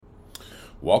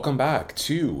Welcome back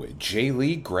to J.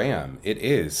 Lee Graham. It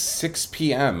is 6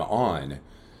 p.m. on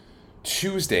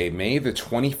Tuesday, May the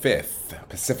 25th,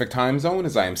 Pacific time zone,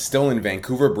 as I am still in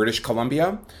Vancouver, British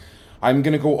Columbia. I'm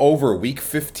going to go over Week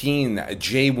 15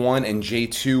 J1 and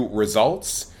J2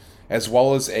 results, as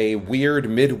well as a weird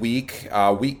midweek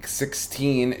Week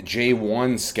 16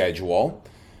 J1 schedule.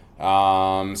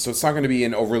 So it's not going to be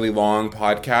an overly long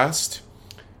podcast.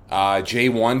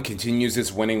 J1 continues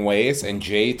its winning ways, and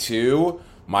J2,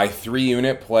 my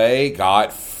 3-unit play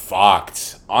got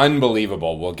fucked.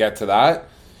 Unbelievable. We'll get to that.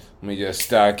 Let me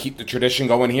just keep the tradition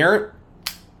going here.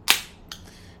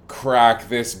 Crack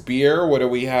this beer. What do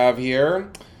we have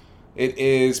here? It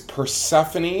is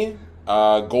Persephone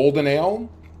Golden Ale.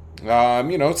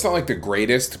 It's not like the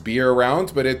greatest beer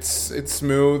around, but it's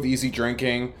smooth, easy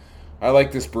drinking. I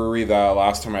like this brewery the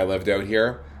last time I lived out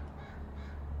here.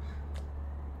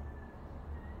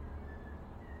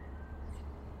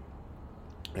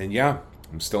 And yeah,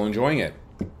 I'm still enjoying it.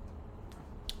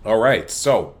 All right,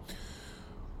 so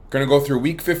going to go through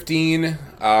Week 15,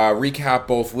 recap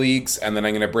both leagues, and then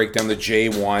I'm going to break down the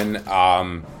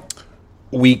J1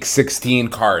 Week 16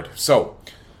 card. So,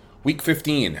 Week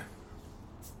 15,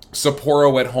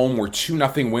 Sapporo at home were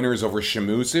 2-0 winners over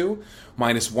Shimizu,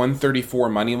 minus 134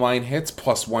 moneyline hits,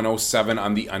 plus 107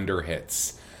 on the under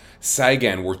hits.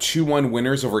 Sagan were 2-1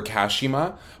 winners over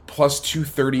Kashima, plus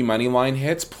 230 moneyline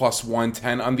hits, plus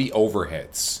 110 on the over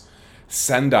hits.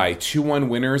 Sendai 2-1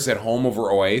 winners at home over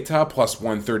Oita, plus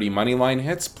 130 moneyline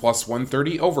hits, plus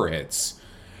 130 over hits.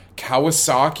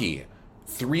 Kawasaki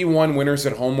 3-1 winners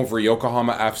at home over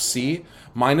Yokohama FC,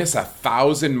 minus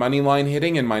 1,000 moneyline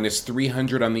hitting and minus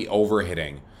 300 on the over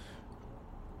hitting.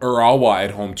 Urawa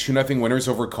at home 2-0 winners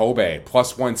over Kobe,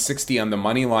 plus 160 on the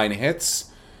moneyline hits,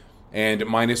 and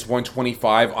minus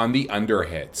 125 on the under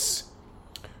hits.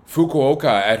 Fukuoka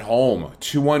at home,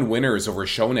 2-1 winners over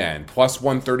Shonan, plus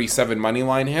 137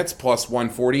 moneyline hits, plus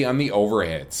 140 on the over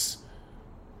hits.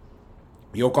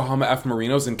 Yokohama F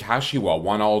Marinos and Kashiwa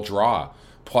 1-1 draw,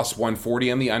 plus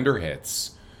 140 on the under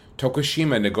hits.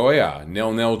 Tokushima Nagoya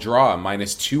 0-0 draw,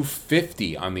 minus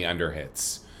 250 on the under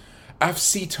hits.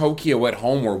 FC Tokyo at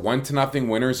home were 1-0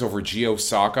 winners over G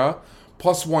Osaka,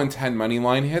 plus 110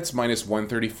 moneyline hits, minus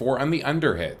 134 on the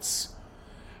under hits.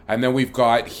 And then we've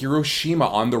got Hiroshima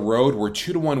on the road. We're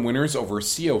 2-1 winners over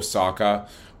C Osaka,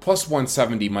 plus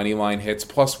 170 moneyline hits,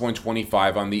 plus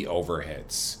 125 on the over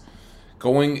hits.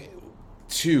 Going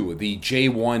to the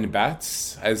J1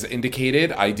 bets, as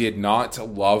indicated, I did not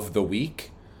love the week.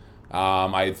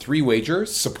 I had 3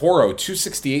 wagers. Sapporo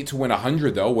 268 to win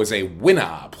 100 though was a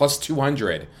winner, plus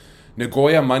 200.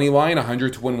 Nagoya moneyline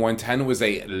 100 to win 110 was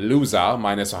a loser,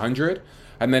 minus 100.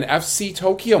 And then FC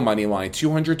Tokyo moneyline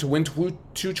 200 to win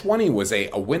 220 was a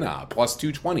winner, plus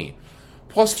 220.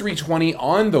 Plus 320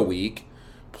 on the week,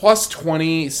 plus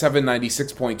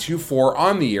 2796.24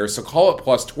 on the year, so call it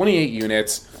plus 28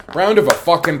 units. Round of a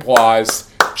fucking applause.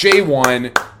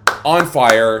 J1 on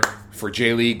fire for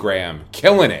J. Lee Graham.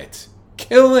 Killing it.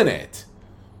 Killing it.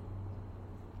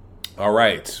 All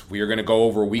right, we are going to go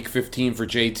over Week 15 for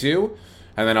J2,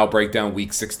 and then I'll break down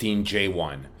Week 16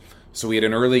 J1. So we had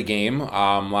an early game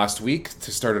last week.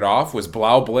 To start it off was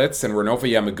Blau Blitz and Renofa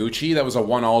Yamaguchi. That was a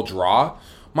 1-1 draw,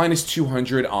 minus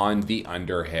 200 on the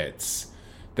under hits.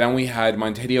 Then we had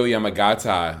Montedio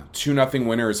Yamagata, 2-0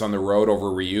 winners on the road over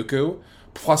Ryukyu,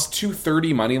 plus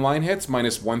 230 moneyline hits,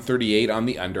 minus 138 on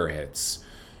the under hits.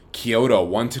 Kyoto,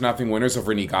 1-0 winners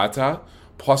over Niigata,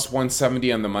 plus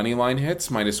 170 on the moneyline hits,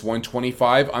 minus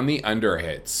 125 on the under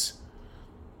hits.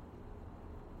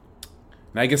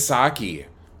 Nagasaki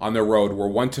on the road were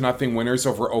 1-0 winners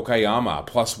over Okayama,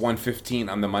 plus 115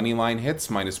 on the moneyline hits,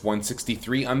 minus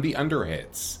 163 on the under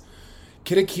hits.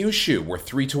 Kitakyushu were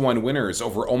 3-1 winners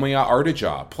over Omiya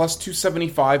Ardija, plus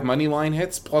 275 moneyline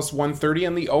hits, plus 130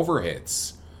 on the over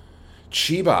hits.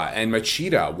 Chiba and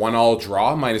Machida 1-1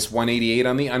 draw, minus 188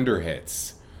 on the under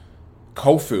hits.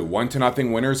 Kofu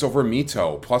 1-0 winners over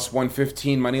Mito, plus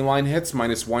 115 moneyline hits,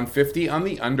 minus 150 on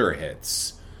the under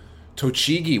hits.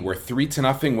 Tochigi were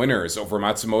 3-0 winners over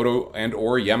Matsumoto and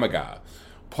or Yamaga,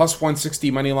 plus 160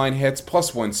 moneyline hits,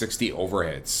 plus 160 over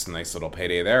hits. Nice little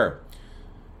payday there.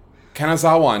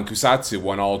 Kanazawa and Kusatsu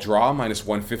 1-1 draw, minus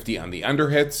 150 on the under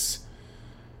hits.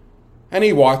 And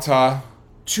Iwata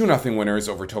 2-0 winners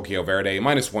over Tokyo Verde,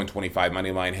 minus 125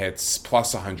 moneyline hits,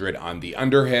 plus 100 on the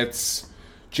under hits.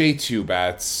 J2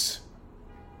 bets,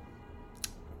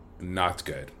 not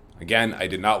good. Again, I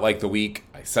did not like the week.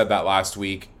 I said that last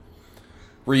week.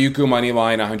 Ryukyu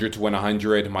moneyline 100 to win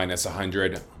 100, minus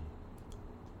 100.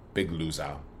 Big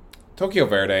loser. Tokyo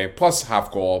Verde, plus half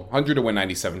goal, 100 to win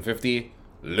 97.50.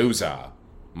 Loser,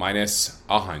 minus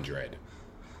 100.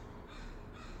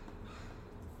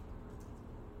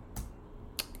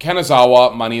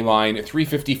 Kanazawa, money line,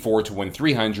 354 to win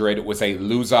 300 with a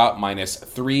loser minus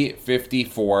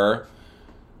 354.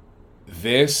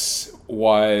 This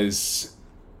was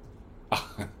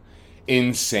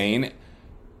insane.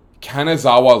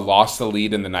 Kanazawa lost the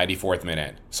lead in the 94th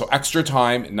minute. So extra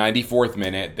time, 94th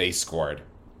minute, they scored.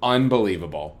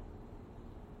 Unbelievable.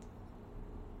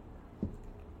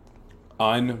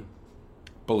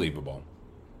 Unbelievable.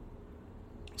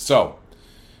 So,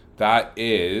 that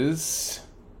is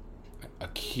a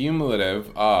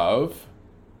cumulative of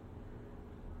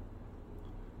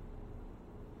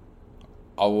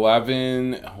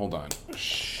 11. Hold on.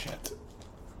 Shit.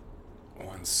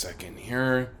 1 second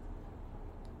here.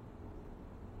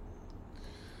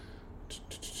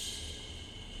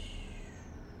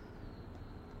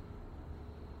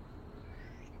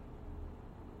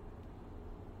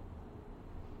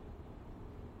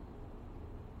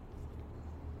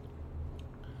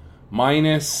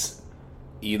 Minus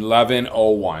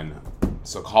 1101.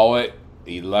 So call it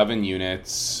 11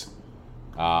 units.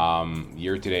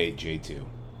 Year to date, J2.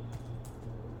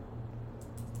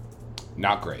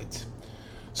 Not great.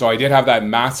 So I did have that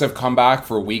massive comeback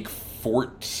for week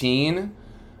 14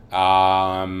 when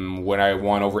I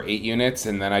won over 8 units,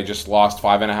 and then I just lost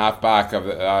 5.5 back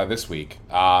of this week.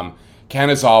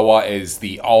 Kanazawa is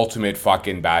the ultimate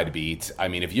fucking bad beat. I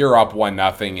mean, if you're up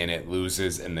 1-0 and it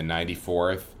loses in the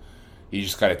 94th, you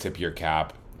just got to tip your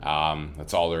cap.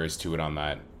 That's all there is to it on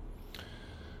that.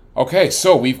 Okay,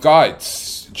 so we've got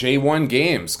J1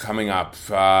 games coming up.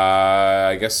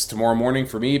 I guess tomorrow morning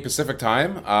for me, Pacific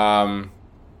time.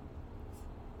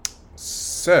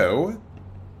 So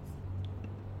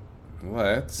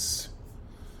let's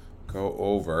go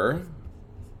over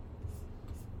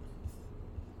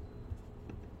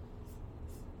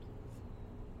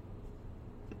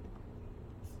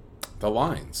the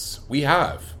lines. We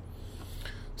have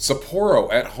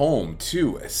Sapporo at home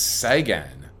to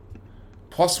Sagan.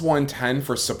 Plus 110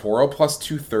 for Sapporo, plus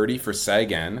 230 for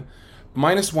Sagan.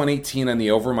 Minus 118 on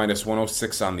the over, minus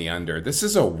 106 on the under. This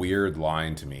is a weird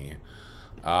line to me.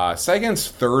 Sagan's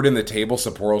third in the table,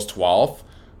 Sapporo's 12th.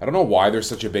 I don't know why they're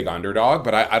such a big underdog,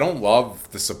 but I don't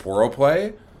love the Sapporo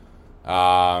play.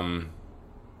 And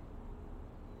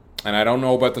I don't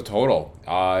know about the total.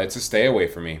 It's a stay away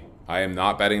for me. I am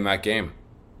not betting that game.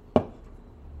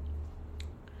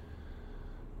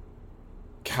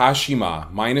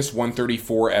 Kashima, minus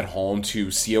 134 at home to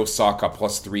Osaka,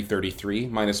 plus 333,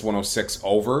 minus 106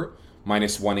 over,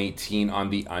 minus 118 on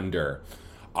the under.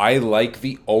 I like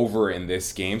the over in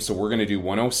this game, so we're going to do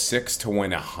 106 to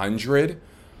win 100.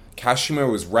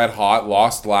 Kashima was red hot,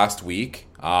 lost last week,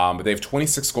 but they have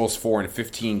 26 goals for in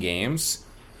 15 games.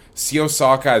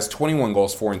 Osaka has 21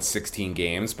 goals for in 16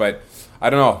 games, but I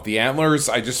don't know. The Antlers,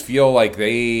 I just feel like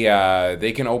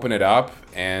they can open it up,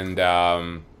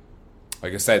 and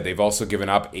like I said, they've also given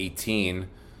up 18.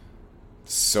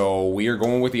 So we are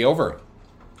going with the over.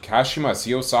 Kashima,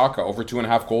 Osaka, over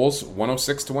 2.5 goals,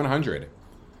 106 to 100.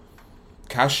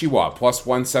 Kashiwa, plus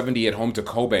 170 at home to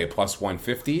Kobe, plus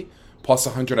 150. Plus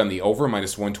 100 on the over,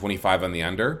 minus 125 on the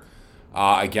under.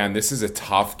 Again, this is a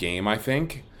tough game, I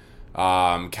think.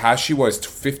 Kashiwa is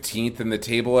 15th in the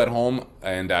table at home,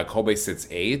 and Kobe sits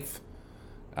 8th.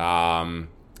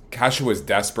 Kashiwa is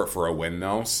desperate for a win,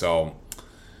 though, so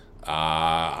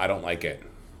I don't like it.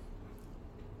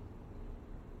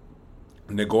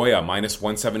 Nagoya, minus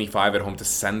 175 at home to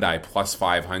Sendai, plus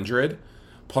 500.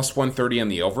 Plus 130 on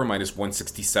the over, minus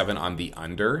 167 on the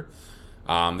under.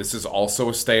 This is also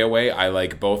a stay away. I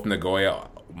like both Nagoya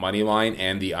money line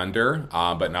and the under,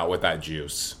 but not with that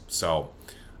juice. So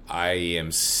I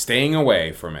am staying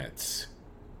away from it.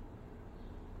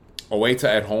 Oita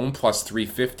at home, plus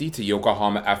 350 to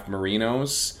Yokohama F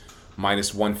Marinos,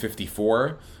 minus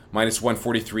 154. Minus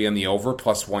 143 on the over,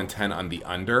 plus 110 on the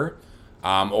under.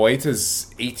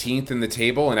 Oita's 18th in the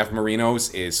table, and F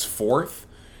Marinos is 4th.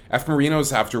 F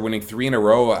Marinos, after winning 3 in a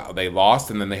row, they lost,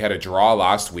 and then they had a draw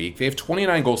last week. They have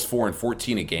 29 goals for and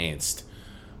 14 against.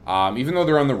 Even though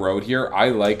they're on the road here,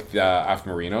 I like the F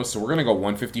Marinos, so we're going to go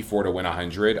 154 to win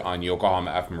 100 on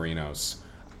Yokohama F Marinos.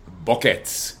 Book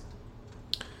it.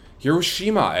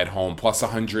 Hiroshima at home, plus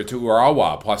 100 to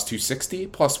Urawa, plus 260,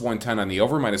 plus 110 on the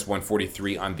over, minus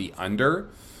 143 on the under.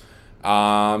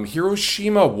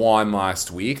 Hiroshima won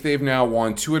last week. They've now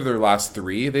won 2 of their last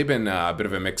 3. They've been a bit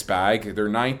of a mixed bag. They're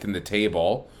 9th in the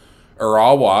table.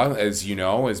 Urawa, as you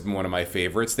know, is one of my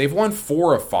favorites. They've won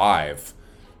 4 of 5.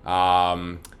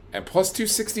 And plus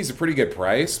 260 is a pretty good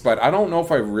price, but I don't know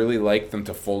if I really like them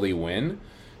to fully win.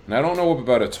 And I don't know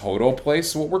about a total play,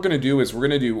 so what we're going to do is we're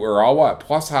going to do Urawa at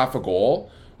plus half a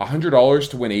goal, $100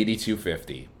 to win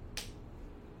 $82.50.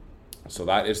 So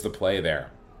that is the play there.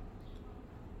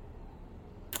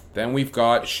 Then we've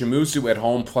got Shimizu at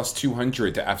home plus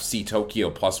 200 to FC Tokyo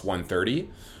plus 130.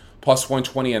 Plus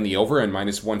 120 on the over and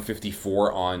minus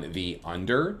 154 on the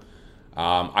under.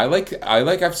 I like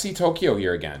FC Tokyo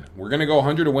here again. We're going to go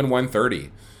 100 to win 130.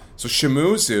 So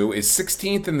Shimizu is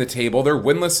 16th in the table. They're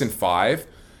winless in 5.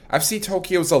 FC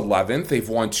Tokyo's 11th. They've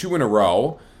won 2 in a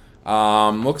row.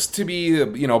 Looks to be,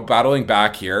 battling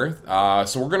back here.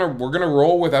 So we're gonna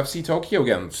roll with FC Tokyo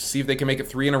again. See if they can make it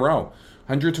 3 in a row.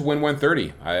 100 to win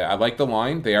 130. I like the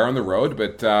line. They are on the road,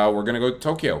 but we're gonna go to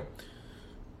Tokyo.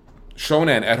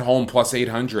 Shonen at home plus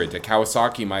 800 to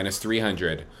Kawasaki minus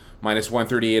 300. Minus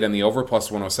 138 on the over, plus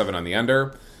 107 on the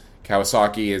under.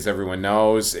 Kawasaki, as everyone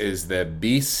knows, is the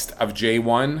beast of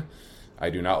J1. I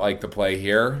do not like the play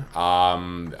here.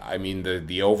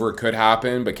 The over could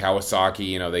happen, but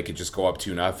Kawasaki, they could just go up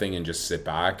 2-0 and just sit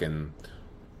back and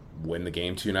win the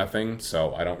game 2-0.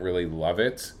 So I don't really love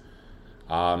it.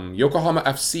 Yokohama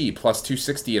FC plus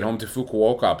 260 at home to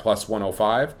Fukuoka plus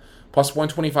 105. Plus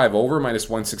 125 over, minus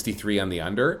 163 on the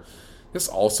under. This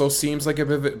also seems like a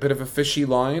bit of a fishy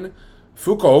line.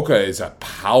 Fukuoka is a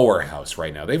powerhouse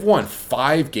right now. They've won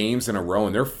 5 games in a row,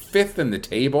 and they're 5th in the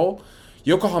table.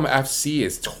 Yokohama FC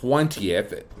is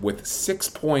 20th with 6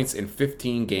 points in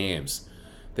 15 games.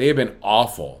 They have been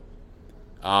awful.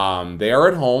 They are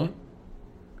at home.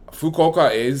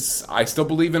 Fukuoka is, I still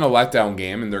believe, in a letdown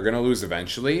game, and they're going to lose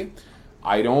eventually.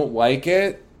 I don't like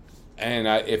it. And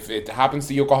if it happens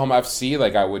to Yokohama FC,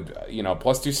 I would,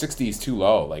 plus 260 is too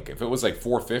low. If it was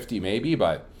 450 maybe,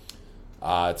 but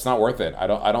it's not worth it. I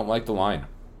don't like the line.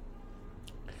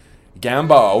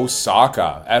 Gamba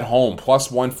Osaka at home, plus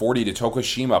 140 to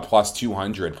Tokushima, plus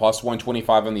 200. Plus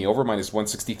 125 on the over, minus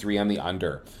 163 on the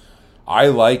under. I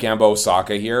like Gamba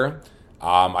Osaka here.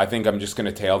 I think I'm just going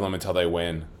to tail them until they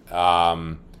win.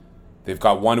 They've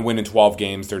got 1 win in 12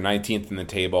 games. They're 19th in the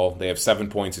table. They have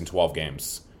 7 points in 12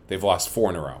 games. They've lost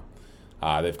 4 in a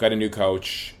row. They've got a new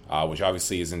coach, which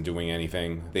obviously isn't doing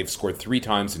anything. They've scored 3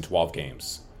 times in 12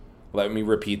 games. Let me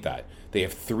repeat that. They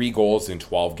have 3 goals in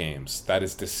 12 games. That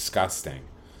is disgusting.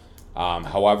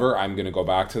 However, I'm going to go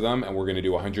back to them, and we're going to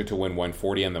do 100 to win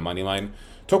 140 on the money line.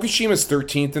 Tokushima's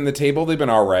 13th in the table. They've been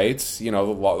all right.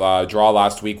 Draw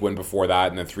last week, win before that,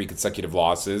 and then 3 consecutive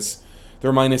losses.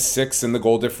 They're minus 6 in the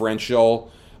goal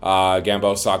differential. Gamba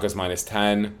Osaka's minus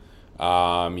 10.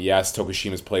 Yes,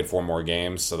 Tokushima's played 4 more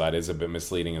games, so that is a bit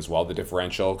misleading as well, the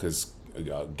differential, because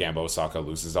Gamba Osaka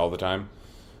loses all the time.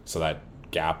 So that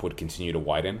gap would continue to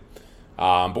widen.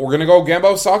 But we're going to go Gamba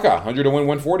Osaka, 100 to win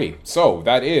 140. So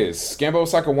that is Gamba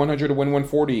Osaka, 100 to win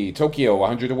 140. Tokyo,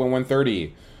 100 to win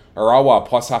 130. Arawa,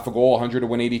 plus half a goal, 100 to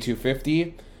win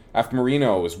 82.50. F.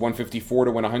 Marino is 154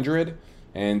 to win 100.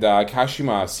 And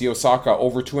Kashima, C. Osaka,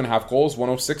 over 2.5 goals,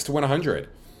 106 to win 100.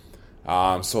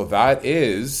 So that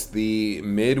is the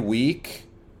midweek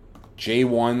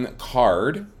J1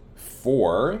 card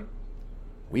for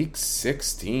week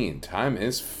 16. Time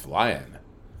is flying.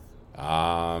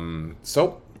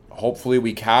 So hopefully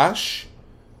we cash.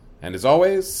 And as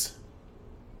always,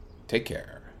 take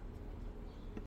care.